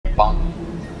Bonk.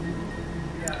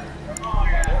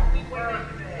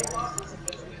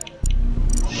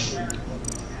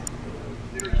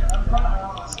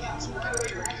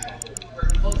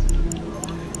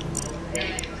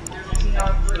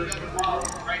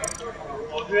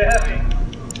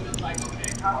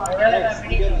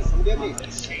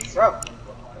 Bro.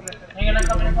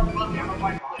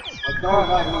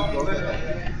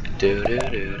 Do do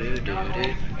do do do do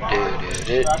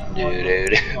do do do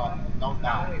do. Don't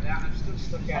die.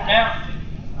 Now.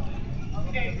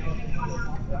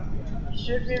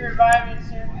 Should be reviving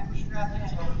soon.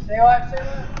 Say what? Say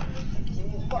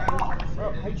what? Bro,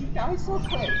 how'd you die so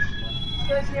quick?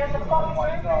 Because he has a fucking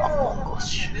circle. Oh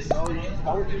shit. No, you just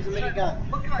don't use a minigun.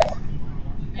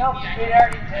 Nope, he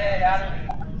already did. I don't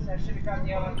know. So I should have grabbed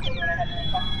the other one when I had my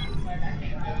fucking.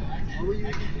 What were you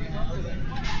even doing after that?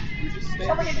 You just standing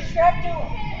Somebody there. distract him.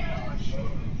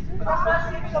 That's not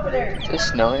sleeping over there. Is it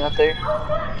snowing out there?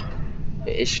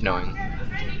 It is snowing.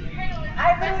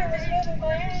 I literally was holding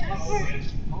my hand.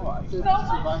 Oh, I said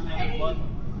survive another flood.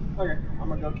 Okay, I'm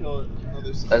gonna go kill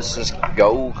another. Let's just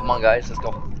go. Come on, guys. Let's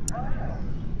go.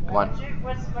 Come on.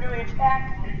 What do we attack?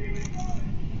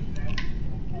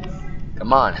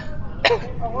 Come on.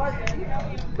 What was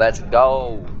it? Let's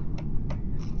go.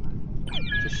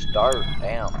 Just start.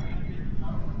 Damn.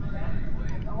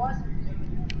 What was it?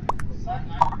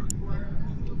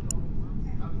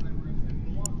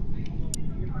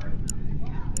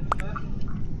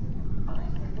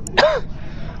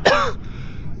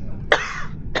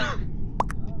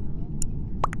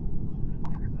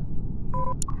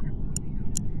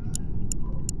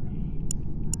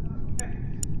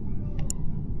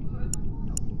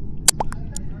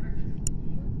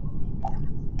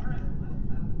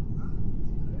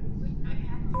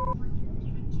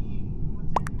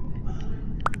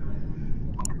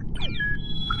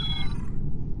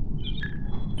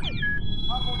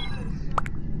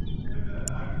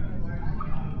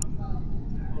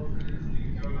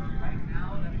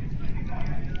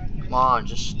 Come on,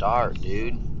 just start,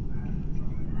 dude.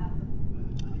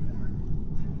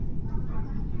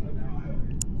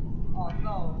 Oh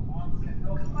no.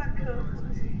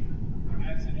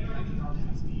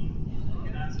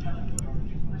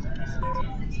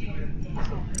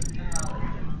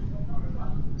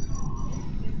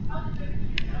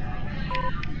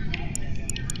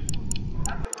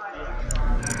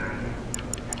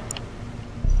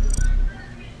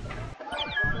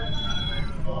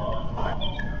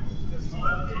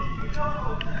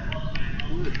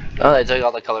 Oh, they took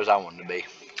all the colors I wanted to be.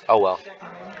 Oh well.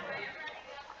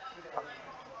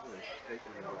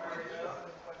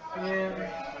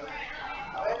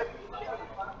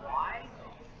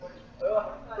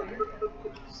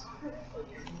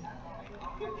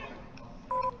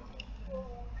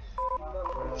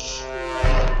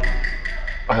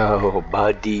 Oh,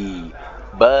 buddy.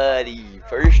 Buddy.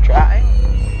 First try?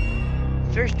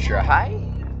 First try?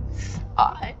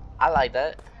 I like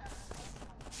that.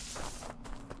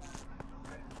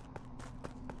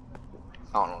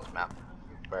 I don't know this map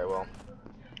very well.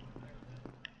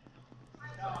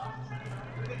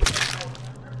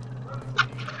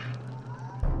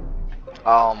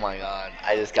 Oh my god.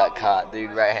 I just got caught,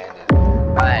 dude. Right-handed.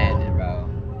 Right-handed, bro.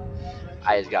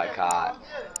 I just got caught.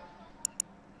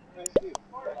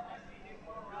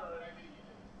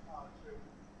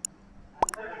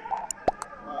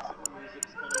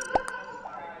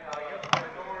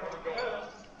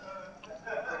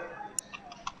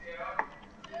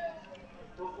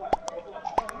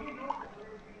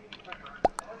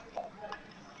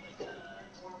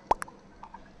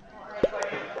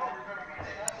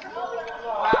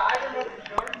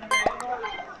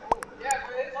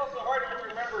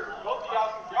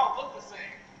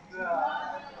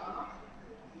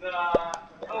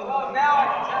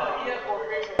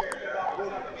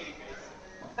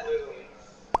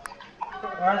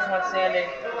 Where's my Sandy?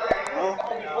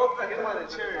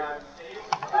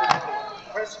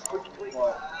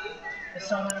 There's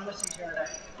someone in the missing chair.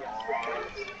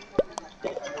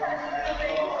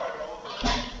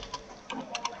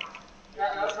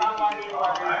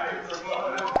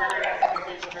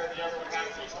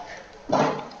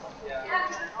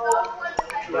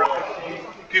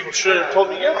 People should have told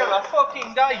me you're gonna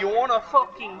fucking die. You wanna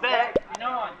fucking bet? You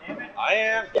know what, damn it. I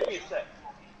am. Give me a sec.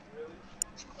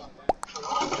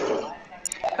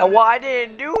 And why I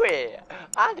didn't do it?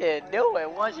 I didn't do it.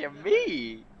 It wasn't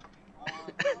me.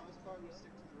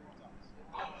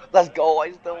 Let's go.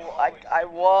 I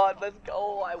won. Let's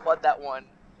go. I won that one.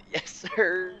 Yes,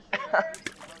 sir.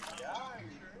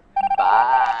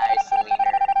 Bye,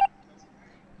 Selena.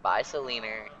 Bye,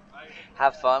 Selena.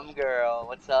 Have fun, girl.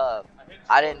 What's up?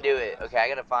 I didn't do it. Okay, I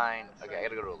gotta find. Okay, I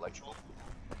gotta go to electrical.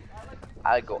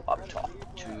 I gotta go up top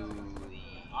to the.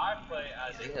 I play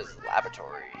as I think it's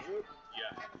laboratory. yeah.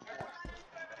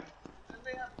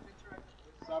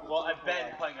 Well, I've been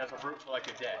playing as a brute for like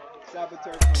a day.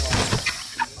 Saboteur for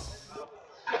life.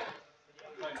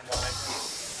 Playing blind.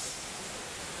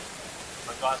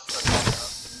 My glasses are falling out.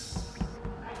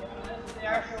 This is the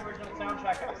actual original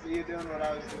soundtrack. I see you doing what I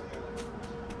was doing.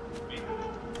 Me?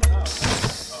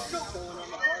 Still pulling on the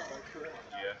bar bike, correct?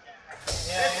 Yeah.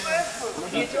 Yeah,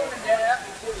 he's doing a dead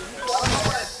apple.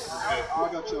 I'll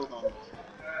go chill on this.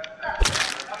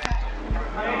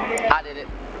 I did it.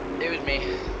 It was me. You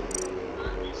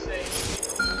say,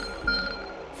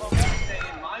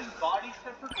 my body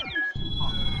temperature is too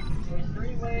hot. There's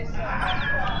 3 ways to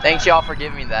Thanks y'all for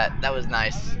giving me that. That was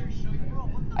nice.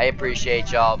 I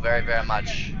appreciate y'all very, very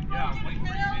much. Yeah, I'm waiting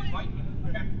for you to invite me.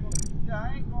 Okay. Yeah, I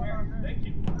ain't going on there. Thank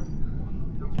you.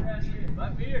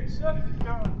 Let me accept it,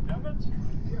 goddammit.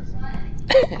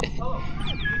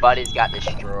 Buddy's got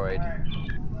destroyed. Alright.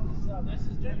 So this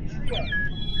is just a trio.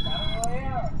 Battle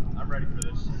Royale. I'm ready for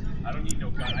this. I don't need no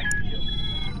gun. I can kill.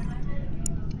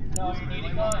 No, you need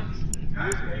a gun.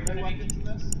 Use melee weapons in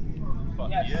this? Fuck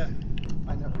Yes. yeah. I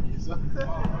never use them. I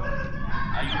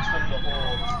used them the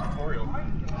whole tutorial.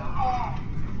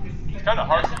 It's kind of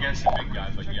harsh against the big guy,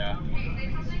 but yeah.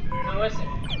 Now listen,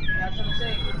 that's what I'm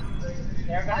saying.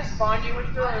 They're gonna spawn you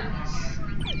with guns.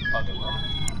 Oh, they will?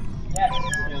 Yes.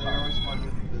 Yeah, they always spawn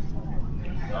with this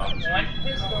one. One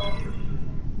pistol.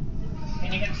 And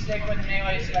you can stick with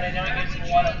melee so that I know it gives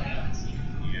you one of them.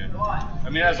 Yeah. I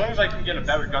mean, as long as I can get a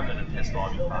better gun than a pistol,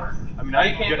 I'll be fine. I mean,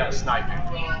 I'm good at sniping.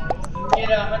 You need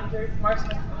a hunter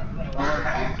marksman.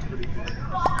 It's pretty good.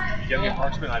 You get me a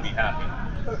marksman, I'd be happy.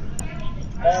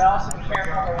 But also be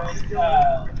careful with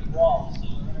walls.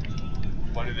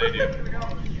 What do they do?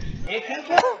 It can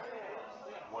kill.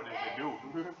 What do they do?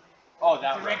 Oh,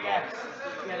 that The red Rick one. X.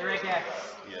 Yeah, the Rick X.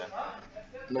 Yeah.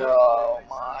 Oh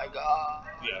my god.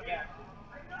 Yeah.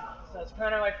 So it's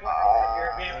kind of like what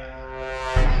you're a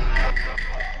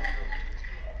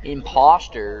game.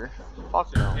 Imposter. Fuck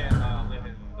So no. you can't live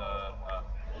in the.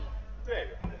 There.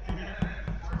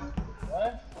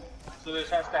 What? So this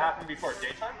has to happen before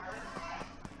daytime?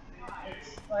 It's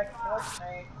like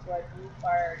Fortnite, but you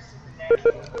fire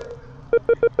supernatural.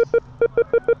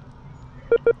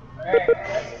 Alright,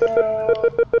 let's go.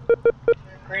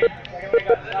 Green, where do we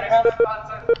go? Slaughterhouse?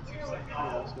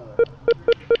 Yeah, let's go.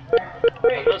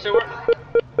 Wait. Let's say we're.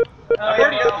 I've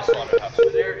already at the slaughterhouse.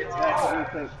 There, it's Yeah, what do you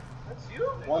think? That's you?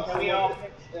 Once We all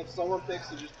if someone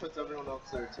picks, it just puts everyone else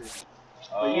there too.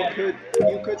 Oh, But yeah.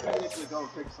 you could technically go and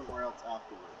pick somewhere else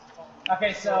afterwards.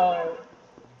 Okay, so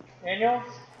Daniel,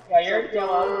 yeah, you're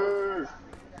yellow. Saboteur!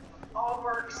 All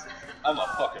works. I'm a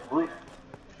fucking brute.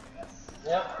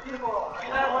 Yep.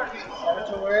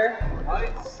 Saboteur.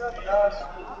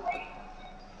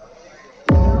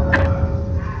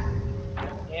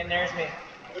 And there's me.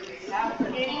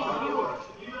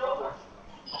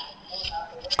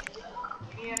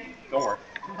 Don't worry.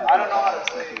 I don't know how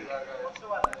to say it.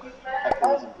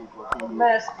 Heckles people.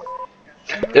 Mess.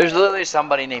 There's literally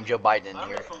somebody named Joe Biden in I'm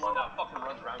here. just the one that fucking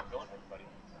runs around killing everybody.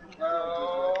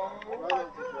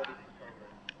 Roland's is ready for cover.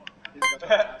 He's got the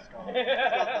mask on. He's got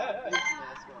that face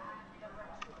mask on.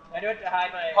 I do it to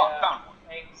hide my Oh, found one.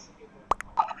 eggs.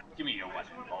 Give me your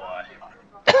weapon, boy.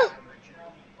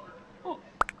 Do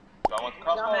I want the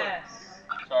crossbow? Dumbass.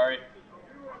 Sorry.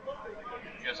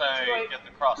 Guess I get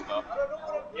the crossbow.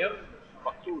 Yep.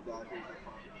 Fuck you. Cool guy, he's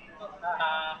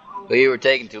But you were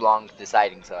taking too long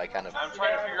deciding, so I kind of. I'm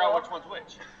trying to figure out which one's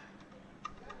which.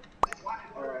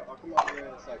 Alright, I'll come up here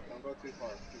in a sec. Don't go too far.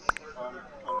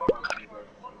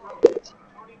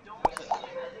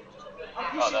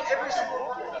 Oh, that's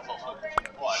consumable. That's also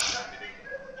consumable.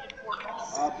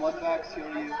 Blood bags heal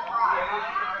you.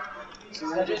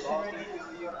 Syringes also heal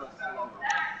you, but slower.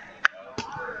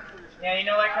 Yeah, you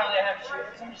know like how they have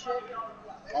shields and shit?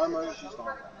 Armor is just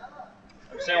armor.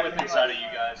 I'm staying with inside of you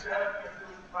guys.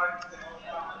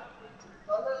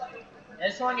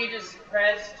 This one you just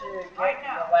press to get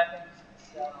the weapons and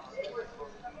stuff.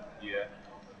 Yeah.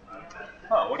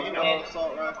 Huh, what do you know? And,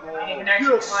 Assault rifle. and you can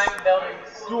actually climb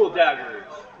buildings. Dual daggers.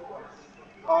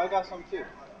 Oh, I got some too.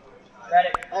 Ready?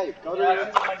 Hey, go Yeah,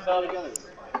 to climb go buildings.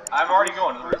 together. I'm already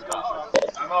going to the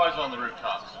rooftops. I'm always on the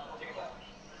rooftops.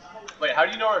 Wait, how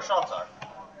do you know where shops are?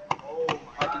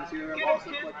 I can see them also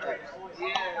click X.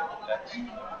 That's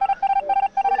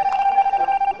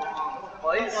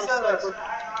Well, he's a sniper.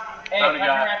 Hey, Found a hunting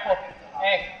guy. rifle.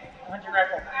 Hey, hunting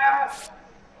rifle.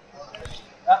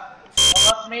 Up.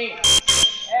 Almost me.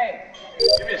 Hey.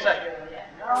 Give me a second.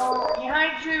 Oh,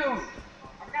 behind you! I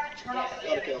gotta turn off the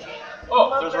Gotta kill.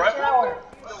 Oh, there's a rifle? tower.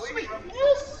 Sweet.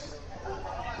 Yes.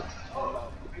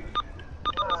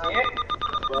 See it?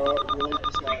 Bro, really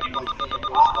just got like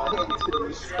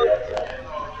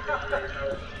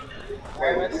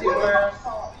Alright, let's see where the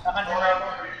hunting rifle.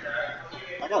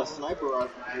 I got a sniper rifle.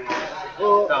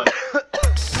 Oh. Found it.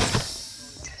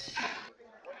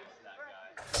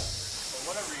 For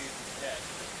whatever reason, he's dead.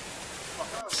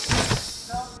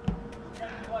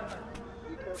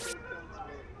 Be careful with killing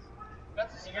civilians.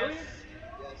 That's a civilian?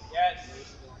 Yes.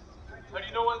 How do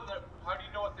you know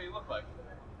what they look like?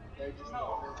 They're just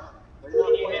not. They're You not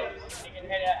can players. hit, you can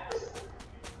hit it.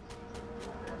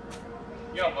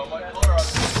 Yo, but what color are they?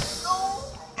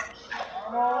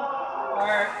 Normal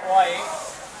are white.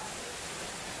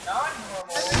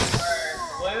 Non-normal are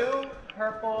blue,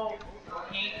 purple,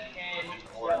 pink, and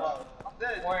yellow.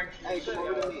 Orange. Hey, come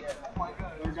over to me.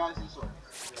 There are guys in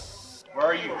swords. Where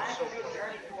are you?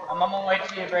 I'm on my way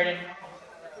to you, Brayden.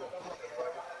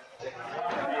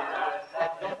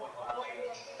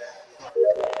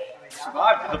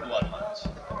 Survived the blood hunt.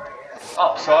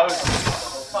 Oh, so I was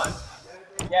fine.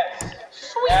 Yes.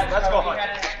 Sweet. Let's go hunt.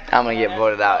 I'm gonna get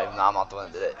voted out even though I'm not the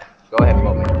one that did it. Go ahead,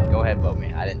 vote me. Go ahead, vote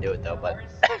me. I didn't do it though, but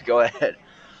go ahead.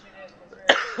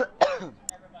 No, I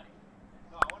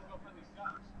want to go for these guys.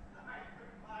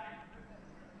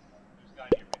 There's a guy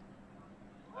near me.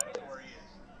 I don't know where he is.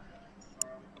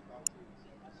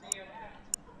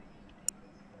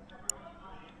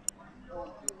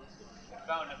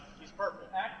 Found him. He's purple.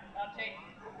 I'll take.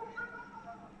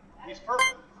 He's purple.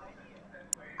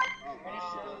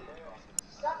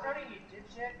 Stop running, you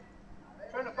dipshit.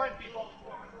 Trying to find people.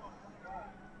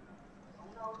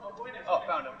 Oh,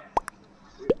 found him.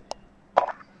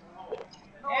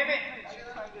 Damn it!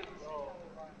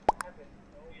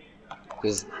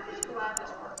 Cause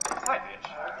Hi, bitch.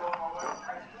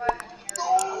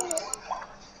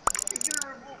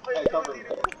 Hey, cover me.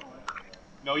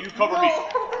 No, you cover me.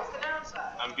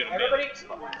 I'm gonna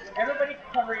Everybody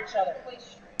cover each other.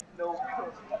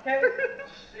 Okay?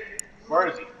 Where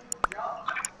is he?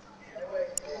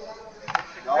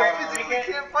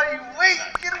 Can't fight you. Wait,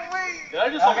 get away. Did I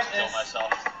just almost kill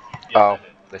myself? Yes, oh, I did.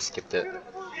 they skipped it.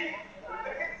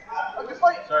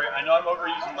 Sorry, I know I'm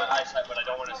overusing my eyesight, but I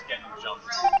don't want to get jumped.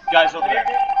 Guys over there.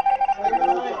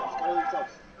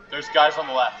 There's guys on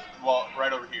the left. Well,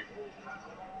 right over here.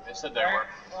 They said they were.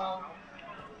 Well,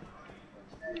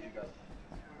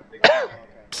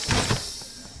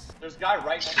 There's a guy right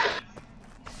next to me.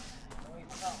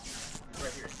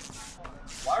 Right here.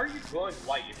 Why are you glowing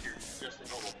white if you're just a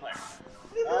normal player?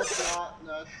 That's not.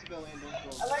 No, it's civilian.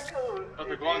 Don't kill him. But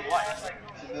they're glowing white.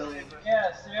 Civilian.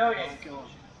 yeah, civilian. Don't kill him.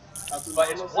 That's what But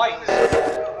it's almost white.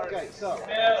 Okay, so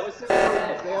Yeah. what's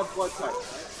civilians? They have blood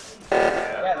types,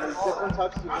 right? There's different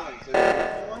types of civilians.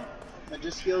 There's one that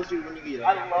just heals you when you eat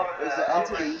them. There's the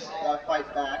entities that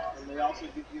fight back, and they also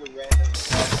give you a random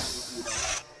buff when you eat them.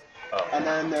 Oh. And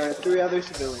then there are 3 other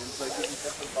civilians that give you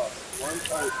different buffs. One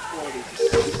for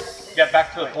 40. Get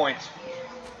back to the point.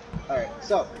 Alright,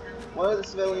 so one of the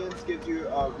civilians gives you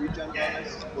a regen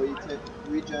bonus where you take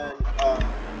regen 1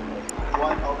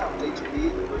 health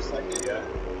HP per second. Yeah.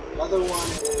 The other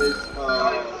one is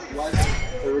less,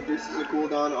 it reduces the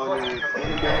cooldown on your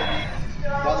main ability.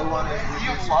 The other one is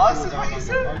reduces the cooldown on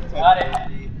your archetype Got it.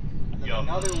 ability. And then Yo.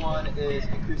 another one is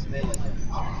increased melee damage.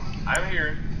 I'm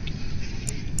here.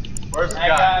 Where's the I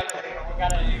guy?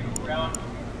 got a new round.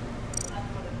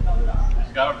 There's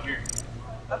a guy over here.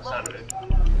 That sounded it.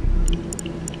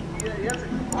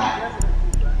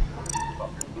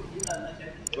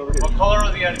 Over here. What color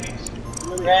are the enemies?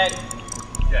 Red.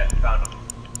 Yeah, found them.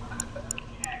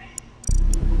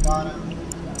 Got him.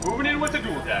 Moving in with the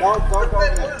dual dagger. Don't go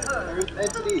there. There's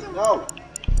entities. No.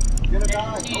 You're gonna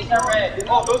die. Entities Don't are go. red.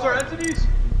 Oh, those are entities?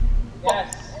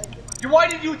 Yes. Why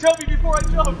did you tell me before I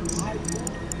jumped?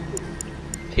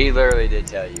 He literally did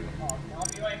tell you.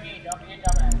 Don't be like me. Don't be a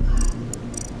dumbass.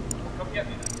 Come get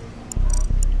me then.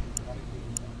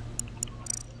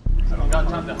 I don't got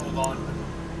time to hold on.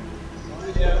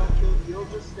 You'll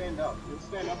just stand up. You'll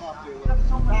stand up after a little bit.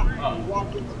 Oh. You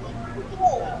walk into my freaking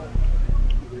cell.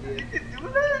 You idiot. You can do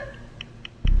that?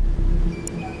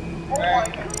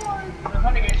 I'm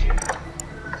hunting at you.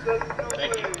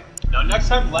 Thank you. Now next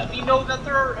time, let me know that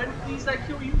there are entities that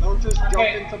kill you. Don't just jump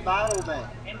Okay. into battle then.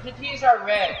 Entities are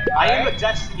red. I am a alright?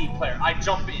 Destiny player. I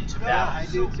jump into Yeah, I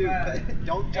battle. do too, but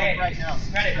don't jump Hey, right now.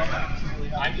 ready.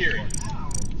 I'm hearing.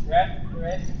 Red.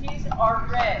 Entities are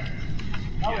red.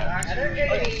 Yeah. Other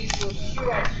entities will shoot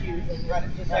at you. Just like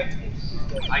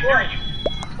I hear you.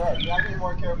 Bro, you have to be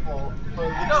more careful for at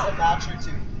least a match or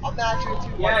two. A match or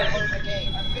two while you learn the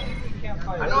game. can't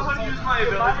fight. I know how to use my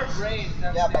abilities.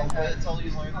 Yeah, but wait until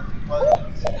you learn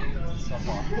what stuff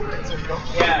off. It's a real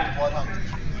Yeah. blood hunter.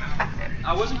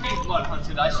 I wasn't being blood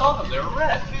hunted. I saw them. They were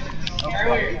red.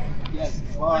 Earlier. Yes,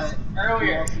 but you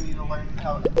Earlier. also need to learn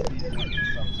how to do these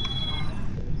stuff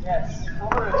too. Yes.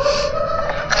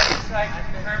 It's like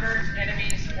armored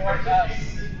enemies or us.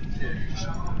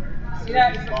 See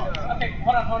that? Okay,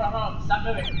 hold on. Stop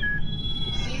moving.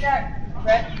 See that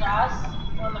red cross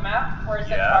on the map where it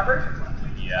says Yeah. Harvard?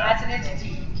 Yeah. That's an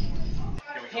entity.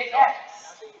 Can we go Hit kill him? X.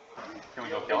 Can we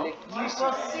go kill him? You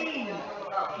shall see.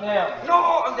 Now.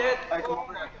 No, I'm dead. Alright, come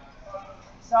over here.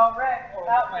 So red,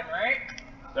 that one, right?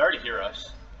 They already hear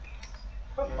us.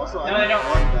 Also, No, I they need don't.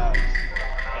 one guy.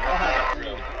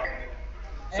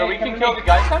 So we Hey, can kill the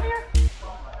guys down here?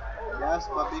 Yes,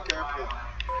 but be careful.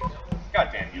 God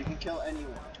damn You you. can kill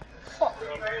anyone.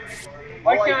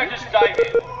 Why can't I just dive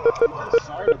in? You can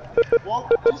start them. Well,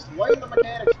 just learn the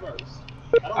mechanics first.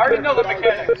 I already know the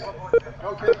mechanics. I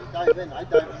don't care if you dive in. I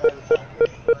dive in all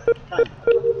the time.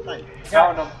 Kind.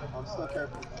 Found them. I'm still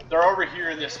careful. They're over here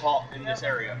in this hall, in this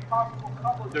area.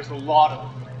 There's a lot of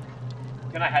them.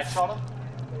 Can I headshot them?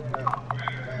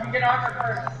 Come get armor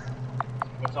first.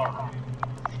 What's armor?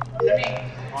 To me.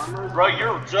 Armor? Bro,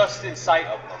 you're just in sight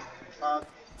of them.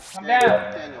 Come Daniel,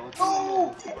 down. Daniel, let's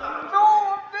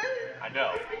I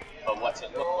know. But what's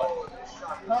it look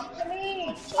like? Come to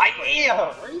me. I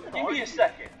am! Give me a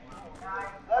second.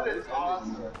 That is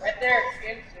awesome. Right there.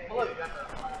 In blue.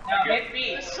 Now hit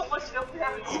B. There's so much stuff we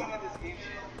haven't seen in this game.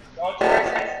 Go to where it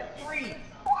says 3.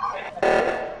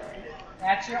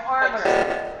 That's your armor.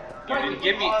 You didn't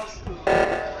give me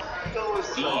B.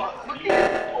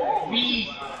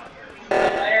 V. The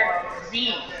letter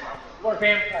V. Or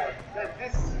vampire.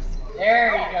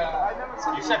 There you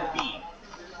go. You said B.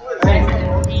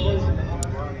 That's V.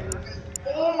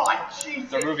 Oh my Jesus!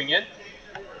 They're moving in?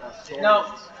 No.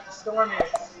 Storm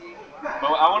is. But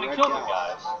I want to kill the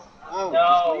guys. Oh,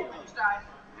 No. just leave them.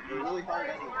 They're really hard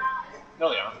anyway. No,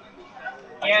 they aren't.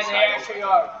 Yeah, they actually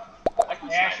are. I can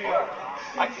They actually snipe are. them.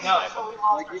 I can No. snipe them.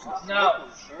 Like, you can snipe No.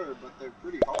 them, sure, but they're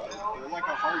pretty hard. They're like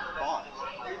a hard boss.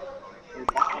 They're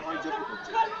a hard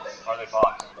difficulty. Are they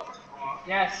bots?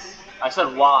 Yes. I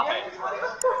said why.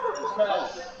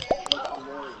 Because.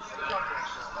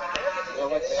 They're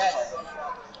like Yes.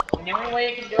 And the only way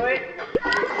you can do it is you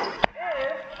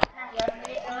have to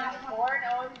make it for an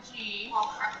OMG.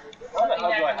 What the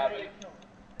hell do I have?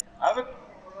 I have a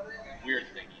weird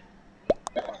thingy.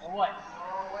 What?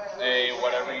 A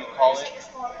whatever you call it.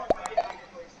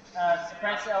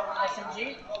 Suppresso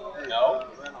SMG? No.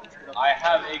 I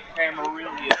have a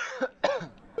Cameroonian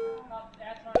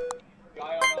That's what.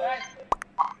 guy on the That's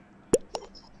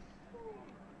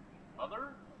other.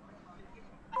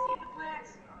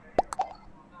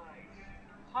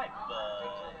 Hi,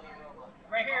 bud.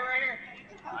 right here, right here.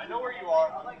 I know where you are.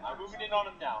 I'm moving in on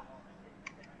him now.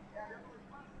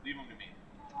 Leave him to me.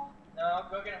 No,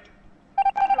 go get him.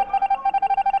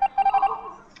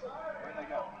 Where'd they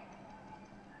go?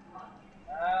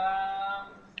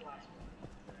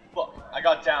 Look, I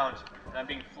got downed and I'm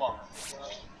being flung.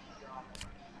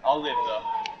 I'll live though.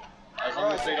 As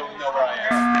long as they don't know where I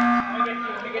am. Let me get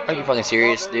you, let me get Are you you. fucking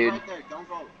serious, dude? Right there, don't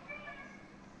vote.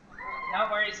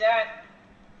 Not where he's at.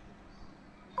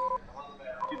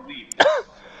 You can leave. It's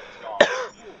gone.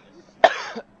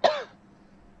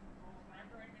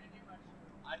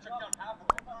 I took down half of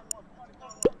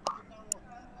them.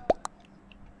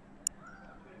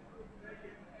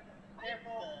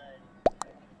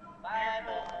 Bye,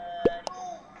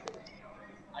 bud.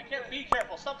 I can't be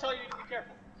careful. Stop telling you to be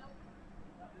careful.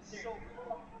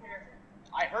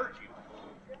 I heard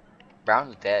you.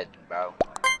 Brown's dead, bro.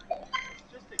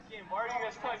 Just a game. Why are you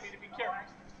guys telling me to be careful?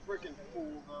 Freaking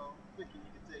fool, though. Thinking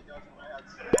you could take us when I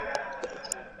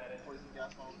had poison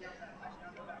gas on me.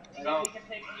 No. You can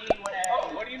take me when I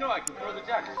Oh, what do you know? I can throw the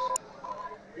jackers.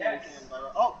 Yeah, you can,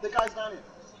 but, oh, the guy's down here.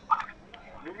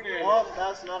 Moving in. Oh,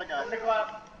 that's not a guy. I'm gonna go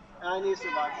up. I need to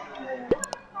survive.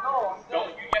 No, Don't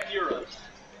you get near us.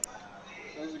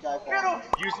 There's a guy following.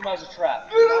 Use them as a trap.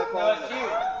 Guy no, following. it's you.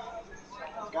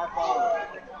 Guy following.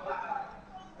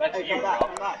 That's Hey, you, come back, bro.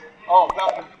 come back. Oh,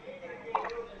 found him.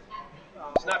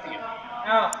 Snapping him.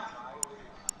 No.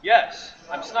 Yes,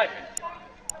 I'm sniping.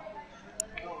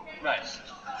 Nice.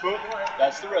 Boom.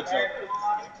 That's the red zone.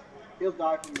 He'll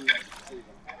die from you. Save him.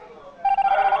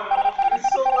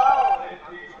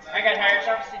 I got higher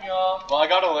jumps than you all. Well, I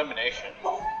got elimination.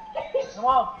 Come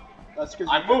on. That's because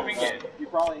I'm moving in. You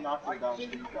probably knocked him down. So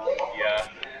you got him. Yeah.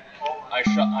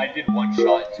 I did one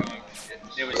shot to him.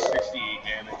 It was 68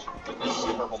 damage with this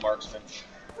purple marksman.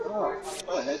 Oh,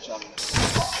 a headshot.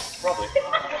 Probably.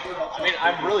 I mean,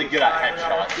 I'm really good at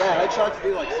headshots. Yeah, headshots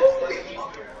do like 6 damage.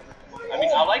 I mean,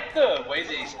 I like the way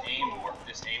this aim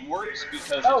works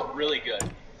because it's really good.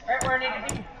 Right where I need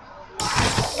to be.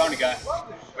 Found a guy.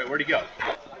 Wait, where'd he go?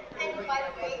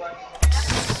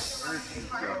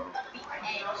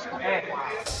 Hey,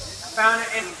 found an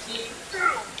entity.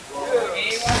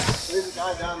 Anyone? There's a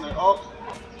guy down there. Oh,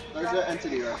 there's an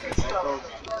entity right there. So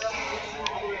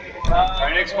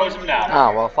Trying to expose him now.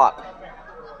 Oh, well, fuck.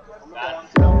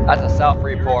 That's a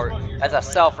self-report. That's a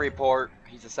self-report.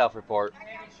 He's a self-report.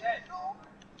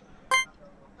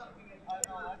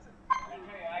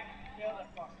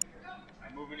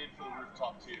 I'm moving in for the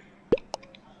rooftop too.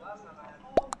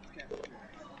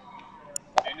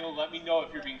 Daniel, let me know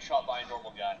if you're being shot by a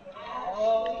normal guy.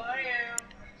 Oh, I am.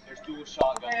 There's dual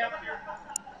shotguns up here.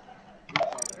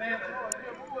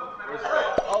 Where's the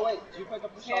oh wait, did you pick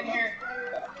up the Stand shotgun? here.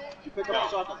 Did you pick up the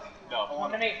shotgun? No.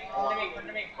 Come to me. Come to me. Come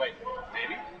to me. Wait,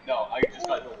 maybe? No, I just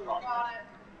got dual crossbows.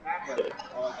 Wait,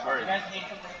 Where You is guys it? need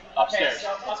something. Upstairs. Okay,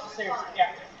 so upstairs.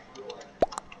 Yeah.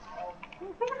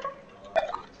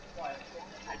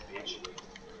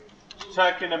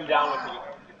 Tracking him down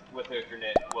with a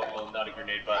grenade. Well, not a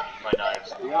grenade, but my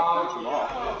knives. You gotta punch them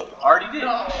off. Already did.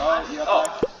 Oh, you have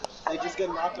Oh. to they just get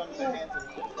knocked onto their hands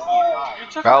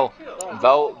and Bro,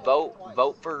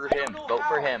 vote for him. Vote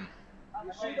for him.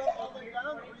 you shoot up on the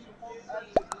ground or you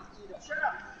Shut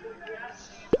up.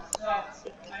 So, I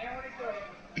want to go.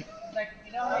 Like,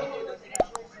 you know how you do those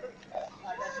initials?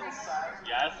 That's just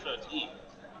Yes, so it's E.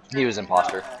 He was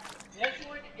imposter. the next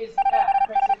one is F,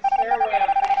 because it's their way of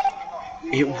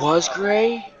finishing you off. It was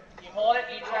gray? You hold it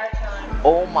the entire time.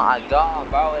 Oh my god,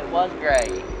 bro, it was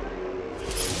gray.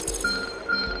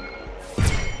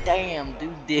 Damn,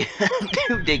 dude did,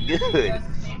 dude did good. It does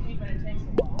the same thing, but it takes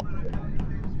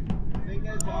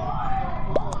a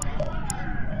while.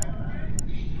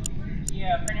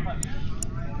 Yeah, pretty much.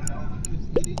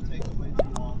 it takes way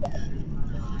too long to shoot.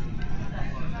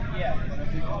 Yeah. But if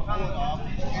you can pull it off,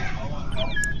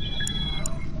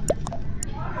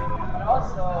 But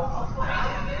also,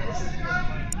 this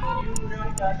you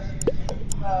really got to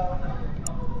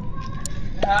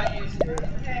how to use it.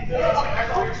 I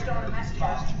always start messages.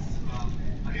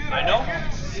 I know.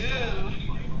 So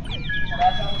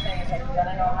that's what I'm saying. Is like you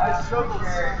gotta know how to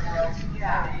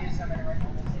how to use them in a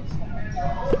recommendation.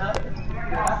 Not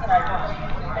that I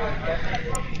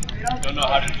Don't know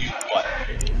how to use what.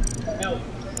 don't.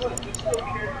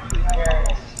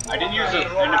 I didn't use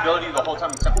an ability the whole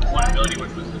time except for one ability,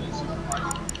 which was the super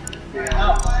fight. You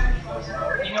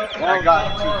know, I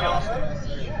got 2 kills.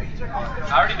 I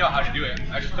already know how to do it.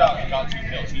 I just got 2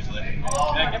 kills easily. And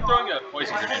I kept throwing a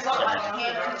poison grenade for some reason.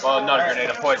 Well, not a grenade,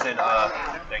 a poison,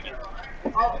 dang it.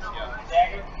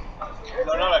 dagger.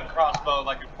 No, not a crossbow,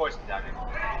 like a poison dagger.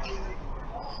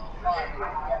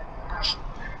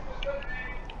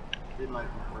 it might be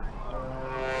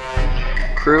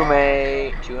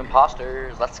Crewmate, 2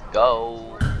 imposters, let's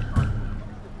go.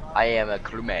 I am a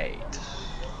crewmate.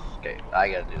 Okay, I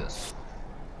gotta do this.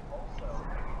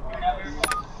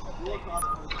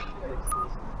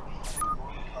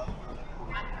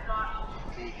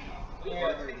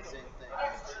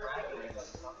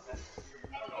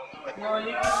 No,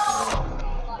 you can.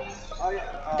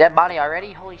 Dead body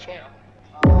already? Holy shit.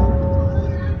 I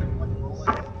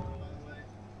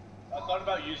thought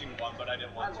about using one, but I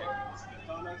didn't want to.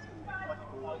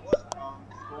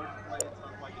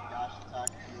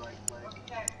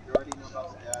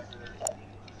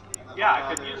 Yeah,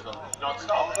 I could use them.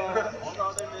 Non-stop.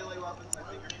 Other melee weapons, I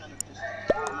think, are kind of just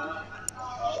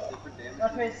different damage.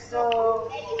 Okay, so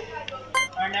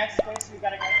our next place we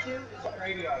gotta go to is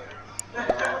graveyard.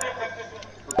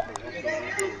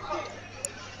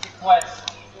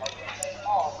 Quest.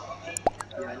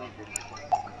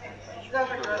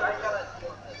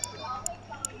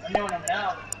 I'm doing them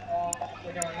now.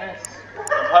 We're doing this.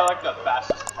 I'm probably like the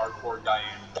fastest hardcore guy in.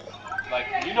 Like,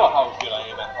 you know how good I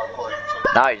am at hardcore.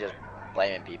 So Now he's just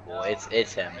blaming people.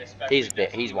 It's him.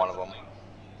 He's one of them.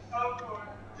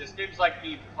 this game's like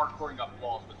me hardcoring up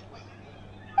walls with Twink.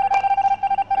 I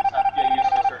just have to get used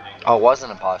to certain angles. Oh, it was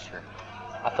an imposter.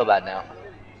 I feel bad now.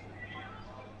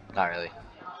 Not really.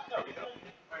 There we go.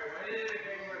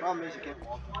 Problem is, you can't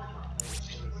walk.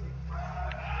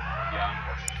 Yeah,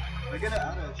 unfortunately. They're gonna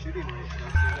add a shooting range so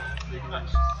you can like,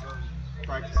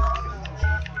 practice out the guns and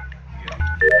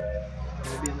shit.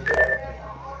 It'll be in the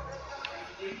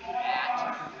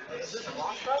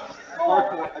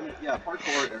parkour. I mean, yeah,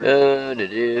 parkour.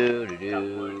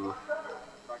 Do.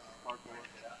 Practice parkour.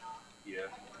 Yeah.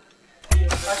 Oh, yeah,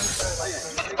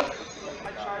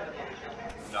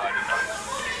 No, I did not.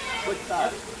 quick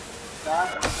fast.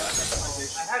 That and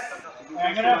customization.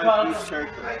 I'm gonna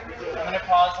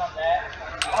pause on that.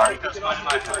 Alright, you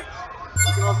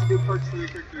can also do perks for your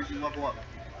character as you level up.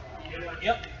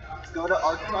 Yep. Let's go to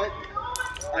archetype.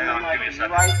 And then like give me a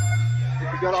second. right.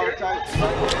 If you go to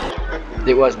archetype,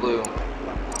 It was blue.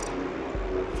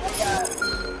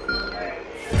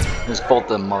 It was both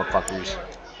them motherfuckers.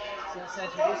 So it says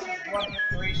reduces one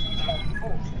duration spell.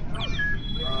 Cool.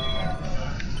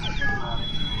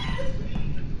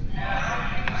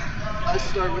 I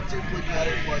start with 2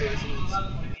 phlegmatic blood resonance.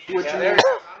 Which Yeah, means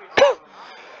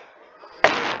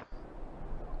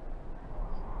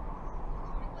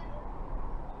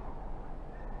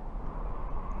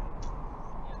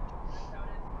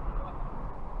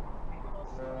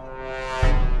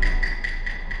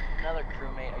Another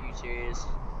crewmate, are you serious?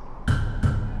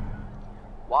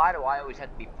 Why do I always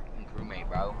have to be freaking crewmate,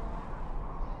 bro?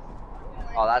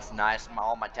 Oh, that's nice.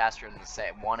 All my tasks are in the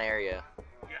same one area.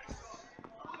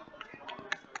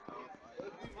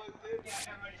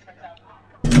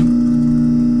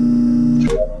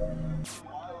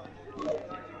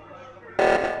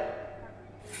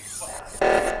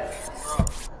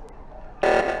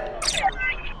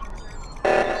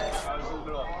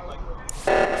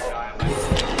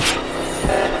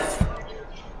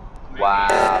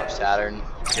 Wow, Saturn,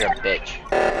 you're a bitch.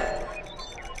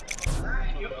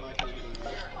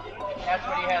 That's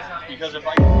what he has on it. Because if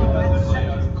I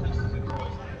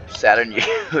Saturn,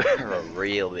 you're a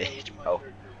real bitch, bro.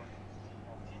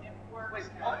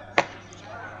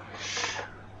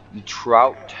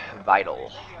 Trout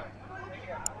Vital.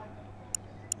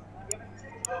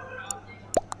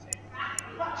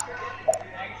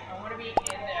 I want to be in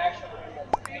the actual room.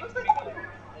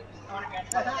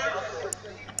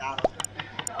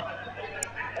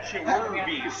 shit, where would we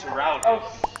be? Surrounded.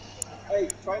 Oh, hey,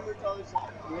 try to tell us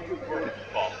something.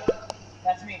 Ball.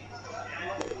 that's me.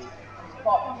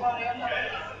 Paul.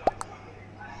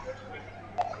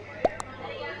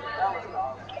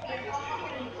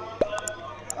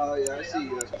 Oh yeah, I see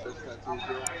you as chest tattoos,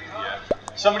 bro. Yeah.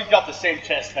 Somebody got the same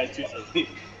chest tattoos as me.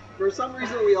 For some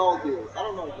reason we all do. I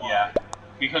don't know why. Yeah.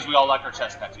 Because we all like our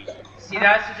chest tattoos. See,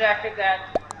 that's the jacket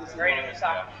that Raiden was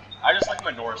Yeah. talking. I just like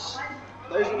my Norse.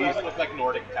 There's These another, look like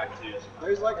Nordic tattoos.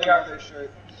 there's like Yeah. another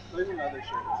shirt. There's another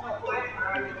shirt.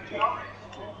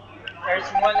 There's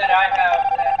one that I have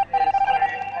that is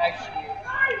where actually.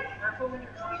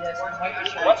 Yes,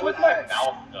 What's with my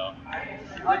mouth though?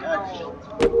 Actually,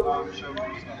 show me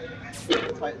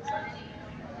stuff. Titan size.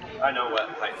 I know what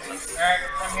height is. Alright,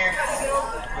 I'm here.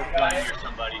 Gun here,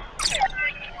 somebody.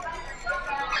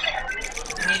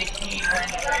 You need a key when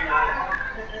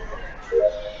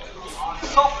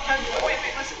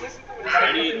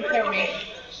Ready? you kill me.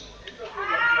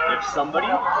 If somebody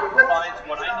finds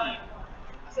what I need,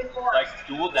 like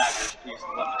dual daggers, please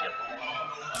let me get them.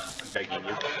 I'm begging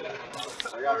you.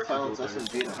 I got silence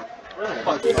SMG now.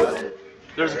 That's about it.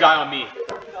 There's a guy on me.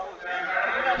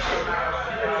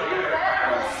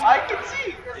 I can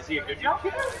see. Is he a good job?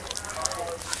 No.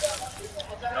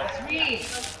 It's me.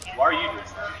 Why are you doing that?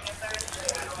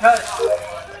 Because.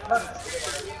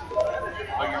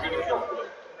 Oh, you're gonna kill him.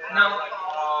 No.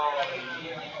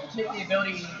 Take the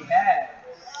ability you had.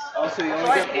 Oh, so you only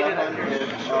get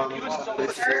 100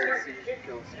 basically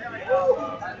kills.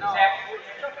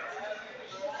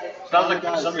 Sounds like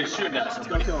somebody's shooting at us. Let's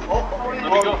go kill him.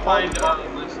 Let me go find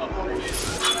myself.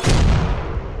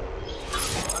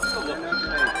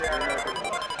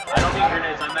 I don't need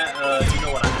grenades. I meant, you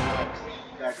know what I meant.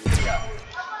 Exactly. Yeah.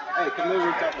 Hey, come over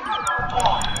and talk to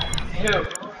Who?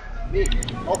 me. Me.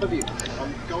 Both of you.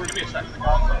 I'm going Give me a second.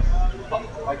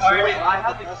 Like, Oh, wait, I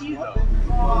have the key though.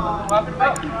 Weapon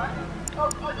back. Oh,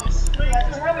 yes. I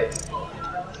have it.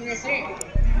 Give me a seat.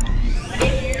 I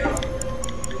need you.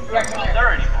 Yeah, It's not there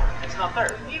anymore. It's not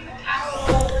there.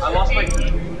 I lost my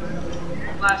key.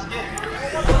 Last game.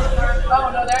 Oh,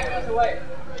 no, that goes away.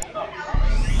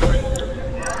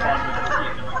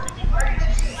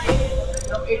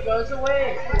 No, it goes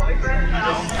away.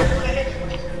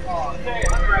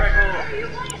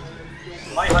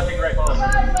 My hunting rifle.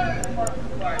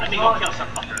 Let me go kill some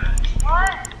fucker.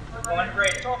 One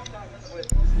great.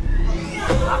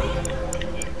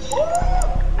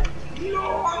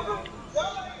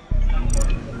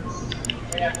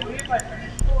 Yeah, I believe I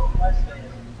finished Wednesday.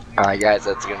 Alright guys,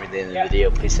 that's gonna be the end of the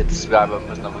video. Please hit the subscribe button,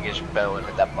 post notification bell, and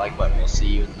hit that like button. We'll see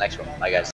you in the next one. Bye guys.